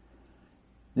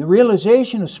 The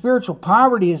realization of spiritual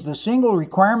poverty is the single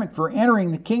requirement for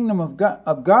entering the kingdom of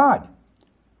God.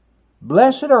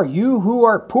 Blessed are you who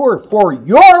are poor, for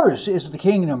yours is the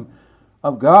kingdom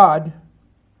of God.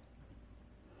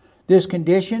 This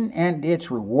condition and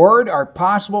its reward are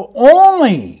possible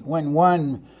only when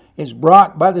one is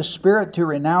brought by the Spirit to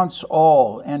renounce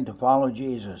all and to follow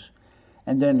Jesus,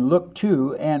 and then look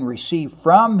to and receive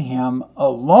from Him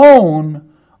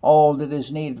alone all that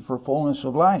is needed for fullness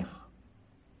of life.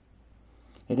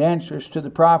 It answers to the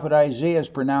prophet Isaiah's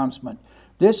pronouncement.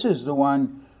 This is the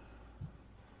one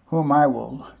to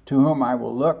whom I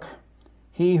will look,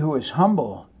 he who is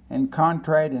humble and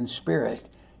contrite in spirit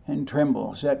and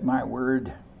trembles at my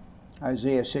word.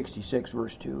 Isaiah 66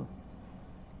 verse 2.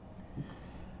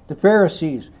 The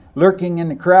Pharisees, lurking in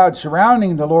the crowd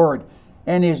surrounding the Lord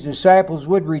and His disciples,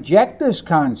 would reject this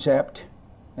concept,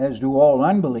 as do all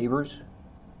unbelievers.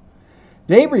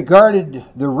 They regarded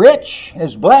the rich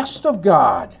as blessed of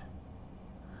God.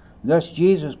 Thus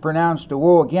Jesus pronounced a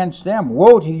woe against them.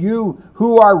 Woe to you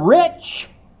who are rich,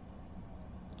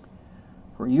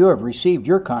 for you have received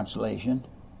your consolation.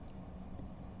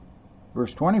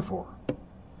 Verse 24.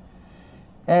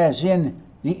 As in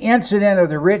the incident of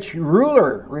the rich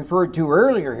ruler referred to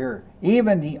earlier here,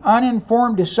 even the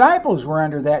uninformed disciples were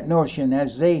under that notion,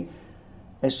 as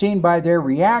seen by their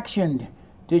reaction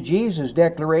to Jesus'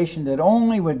 declaration that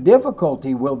only with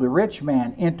difficulty will the rich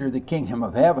man enter the kingdom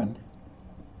of heaven.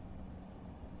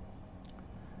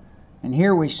 And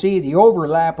here we see the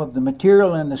overlap of the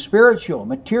material and the spiritual.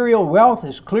 Material wealth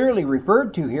is clearly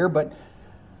referred to here, but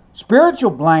spiritual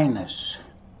blindness,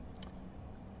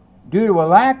 due to a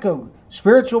lack of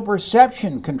spiritual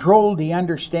perception, controlled the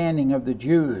understanding of the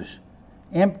Jews.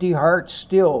 Empty hearts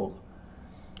still.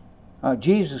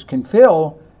 Jesus can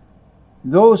fill.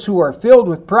 Those who are filled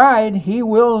with pride, He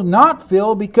will not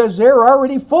fill because they're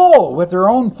already full with their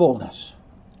own fullness.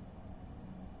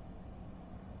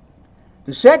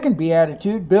 The second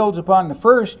beatitude builds upon the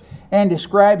first and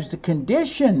describes the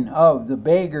condition of the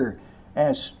beggar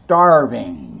as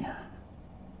starving,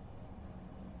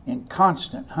 in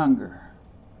constant hunger.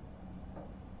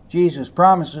 Jesus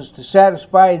promises to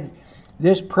satisfy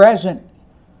this present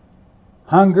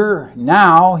hunger.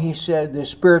 Now, He said, this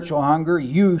spiritual hunger,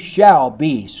 you shall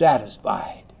be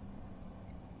satisfied.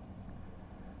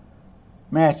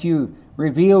 Matthew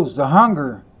reveals the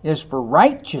hunger is for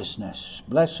righteousness.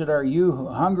 Blessed are you who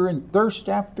hunger and thirst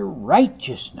after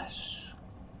righteousness.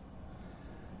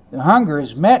 The hunger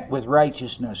is met with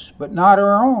righteousness, but not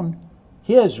our own,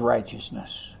 His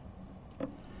righteousness.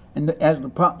 And as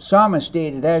the psalmist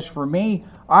stated, as for me,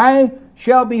 I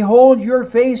shall behold your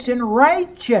face in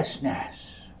righteousness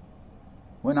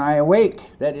when I awake,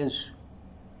 that is,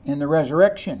 in the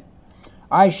resurrection.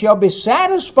 I shall be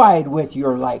satisfied with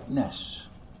your likeness.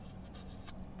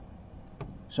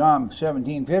 Psalm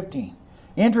 17:15.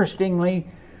 Interestingly,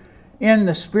 in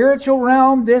the spiritual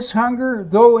realm, this hunger,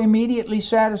 though immediately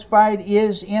satisfied,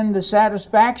 is in the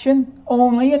satisfaction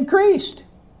only increased.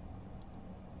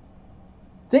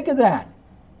 Think of that.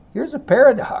 Here's a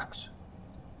paradox.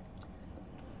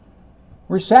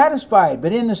 We're satisfied,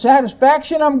 but in the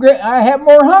satisfaction, I have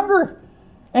more hunger.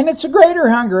 And it's a greater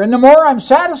hunger. And the more I'm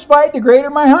satisfied, the greater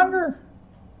my hunger.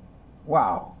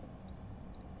 Wow.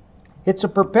 It's a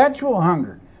perpetual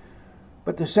hunger.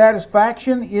 But the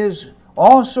satisfaction is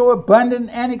also abundant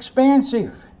and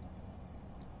expansive.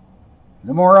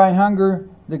 The more I hunger,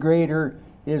 the greater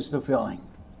is the filling.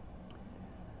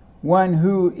 One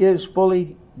who is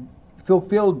fully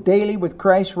fulfilled daily with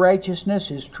Christ's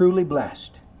righteousness is truly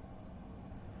blessed.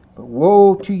 But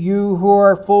woe to you who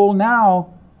are full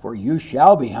now, for you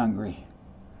shall be hungry.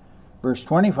 Verse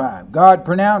 25. God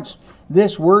pronounced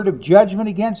this word of judgment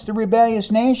against the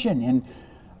rebellious nation in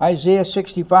Isaiah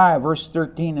 65, verse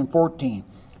 13 and 14.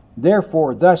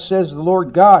 Therefore, thus says the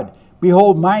Lord God,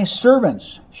 behold, my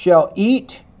servants shall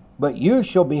eat, but you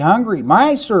shall be hungry.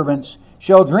 My servants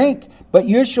shall drink, but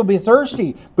you shall be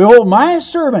thirsty. Behold, my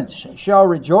servants shall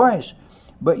rejoice,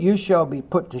 but you shall be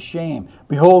put to shame.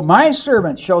 Behold, my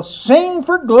servants shall sing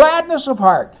for gladness of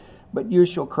heart, but you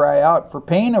shall cry out for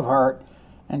pain of heart,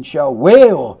 and shall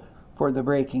wail for the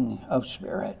breaking of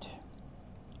spirit.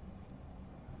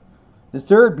 The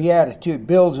third beatitude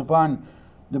builds upon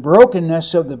the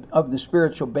brokenness of the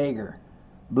spiritual beggar.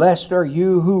 Blessed are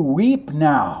you who weep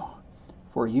now,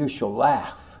 for you shall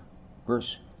laugh.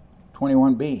 Verse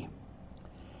 21b.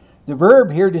 The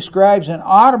verb here describes an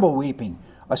audible weeping,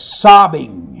 a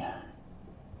sobbing.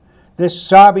 This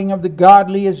sobbing of the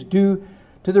godly is due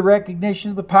to the recognition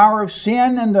of the power of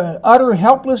sin and the utter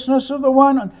helplessness of the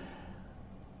one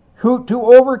who to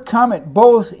overcome it,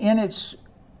 both in its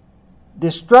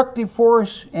destructive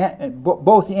force,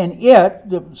 both in it,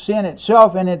 the sin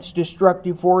itself, and its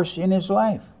destructive force in his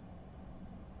life.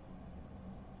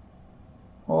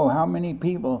 Oh, how many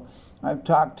people I've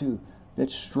talked to that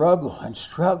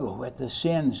struggle with the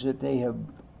sins that they have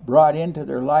brought into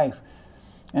their life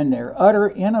and their utter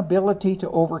inability to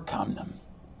overcome them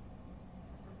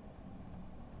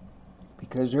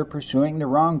because they're pursuing the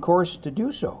wrong course to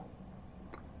do so.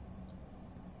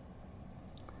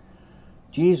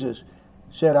 Jesus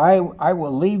said, I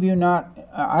will leave you not,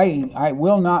 I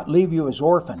will not leave you as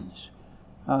orphans.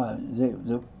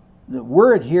 The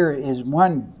word here is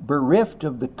one bereft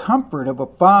of the comfort of a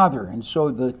father, and so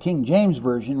the King James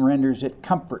Version renders it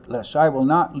comfortless. I will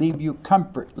not leave you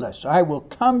comfortless. I will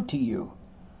come to you.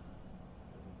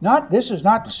 This is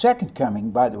not the second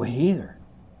coming, by the way, either.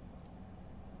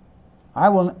 I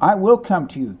will come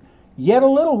to you yet a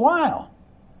little while,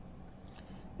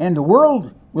 and the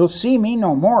world will see me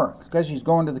no more, because he's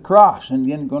going to the cross and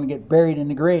then going to get buried in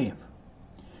the grave.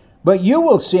 But you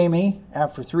will see me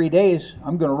after 3 days.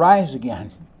 I'm going to rise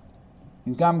again,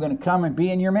 and I'm going to come and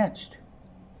be in your midst.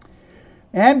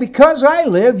 And because I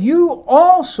live, you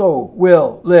also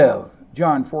will live.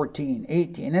 John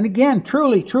 14:18. And again,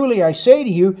 truly, truly, I say to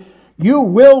you, you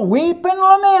will weep and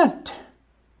lament.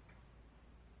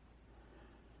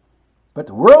 But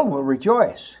the world will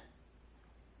rejoice.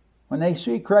 When they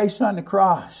see Christ on the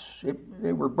cross,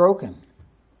 they were broken.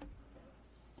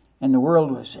 And the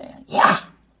world was saying, yeah,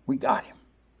 we got him.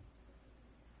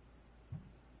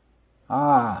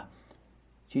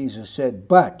 Jesus said,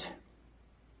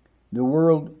 you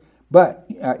will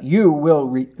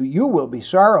be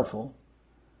sorrowful,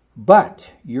 but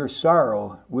your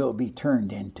sorrow will be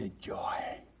turned into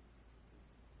joy.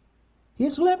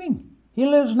 He's living. He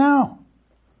lives now.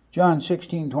 John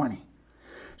 16:20.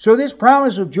 So this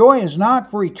promise of joy is not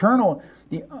for eternal,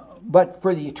 but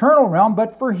for the eternal realm,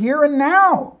 but for here and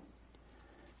now.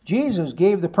 Jesus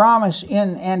gave the promise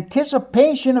in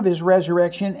anticipation of his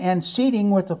resurrection and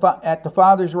seating at the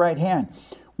Father's right hand.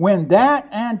 When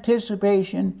that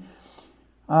anticipation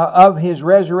of his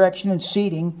resurrection and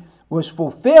seating was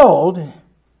fulfilled,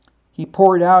 he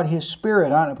poured out his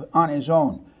Spirit on his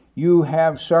own. You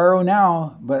have sorrow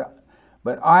now,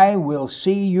 but I will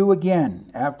see you again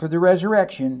after the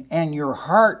resurrection, and your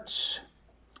hearts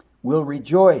will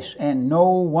rejoice, and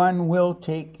no one will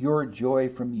take your joy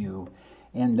from you.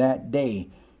 in that day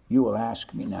you will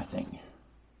ask me nothing.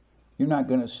 You're not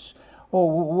going to, oh,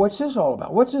 what's this all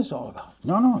about? What's this all about?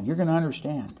 No, you're going to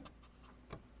understand.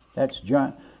 That's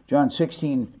John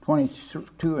 16,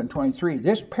 22 and 23.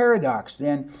 This paradox,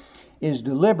 then, is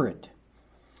deliberate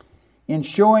in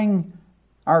showing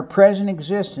our present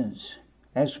existence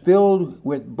as filled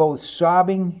with both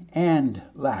sobbing and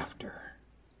laughter.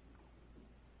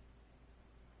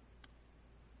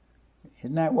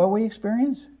 Isn't that what we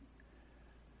experience?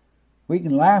 We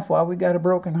can laugh while we got a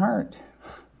broken heart.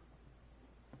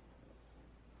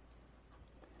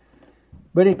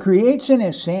 But it creates in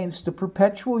His saints the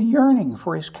perpetual yearning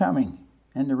for His coming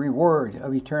and the reward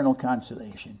of eternal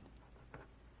consolation. I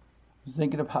was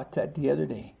thinking about that the other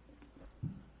day.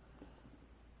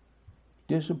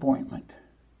 Disappointment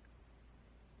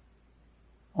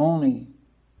only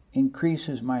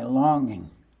increases my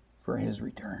longing for His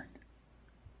return.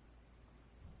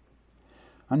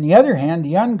 On the other hand,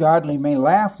 the ungodly may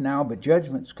laugh now, but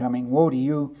judgment's coming. Woe to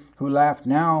you who laugh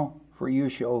now, for you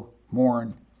shall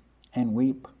mourn and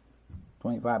weep.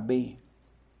 25b.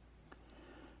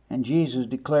 And Jesus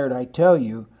declared, I tell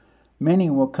you, many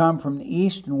will come from the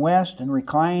east and west and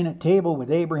recline at table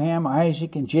with Abraham,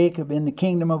 Isaac, and Jacob in the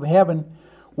kingdom of heaven,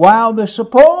 while the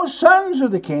supposed sons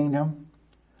of the kingdom,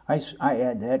 I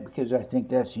add that because I think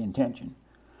that's the intention,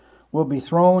 will be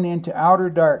thrown into outer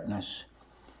darkness.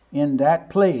 In that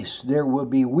place there will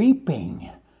be weeping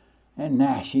and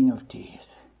gnashing of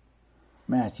teeth.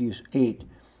 Matthew 8,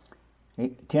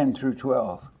 10 through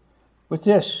 12. With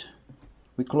this,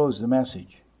 we close the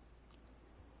message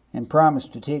and promise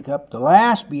to take up the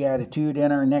last beatitude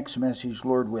in our next message,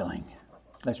 Lord willing.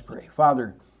 Let's pray.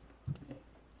 Father,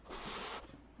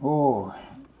 oh,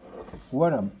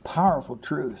 what a powerful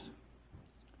truth.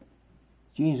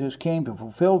 Jesus came to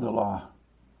fulfill the law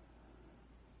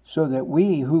so that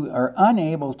we who are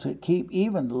unable to keep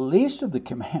even the least of the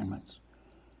commandments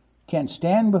can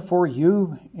stand before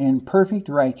you in perfect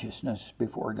righteousness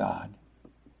before God.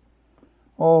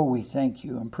 Oh, we thank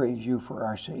you and praise you for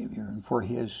our Savior and for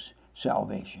His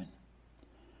salvation.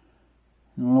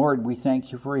 And Lord, we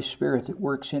thank you for His Spirit that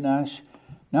works in us,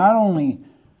 not only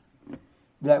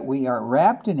that we are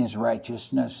wrapped in His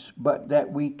righteousness, but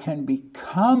that we can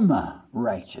become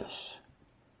righteous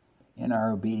in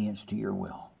our obedience to your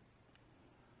will.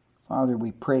 Father,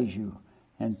 we praise you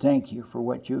and thank you for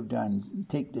what you've done.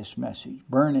 Take this message,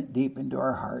 burn it deep into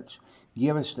our hearts.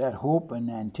 Give us that hope and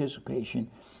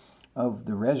anticipation of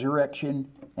the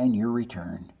resurrection and your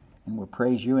return. And we'll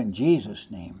praise you in Jesus'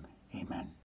 name. Amen.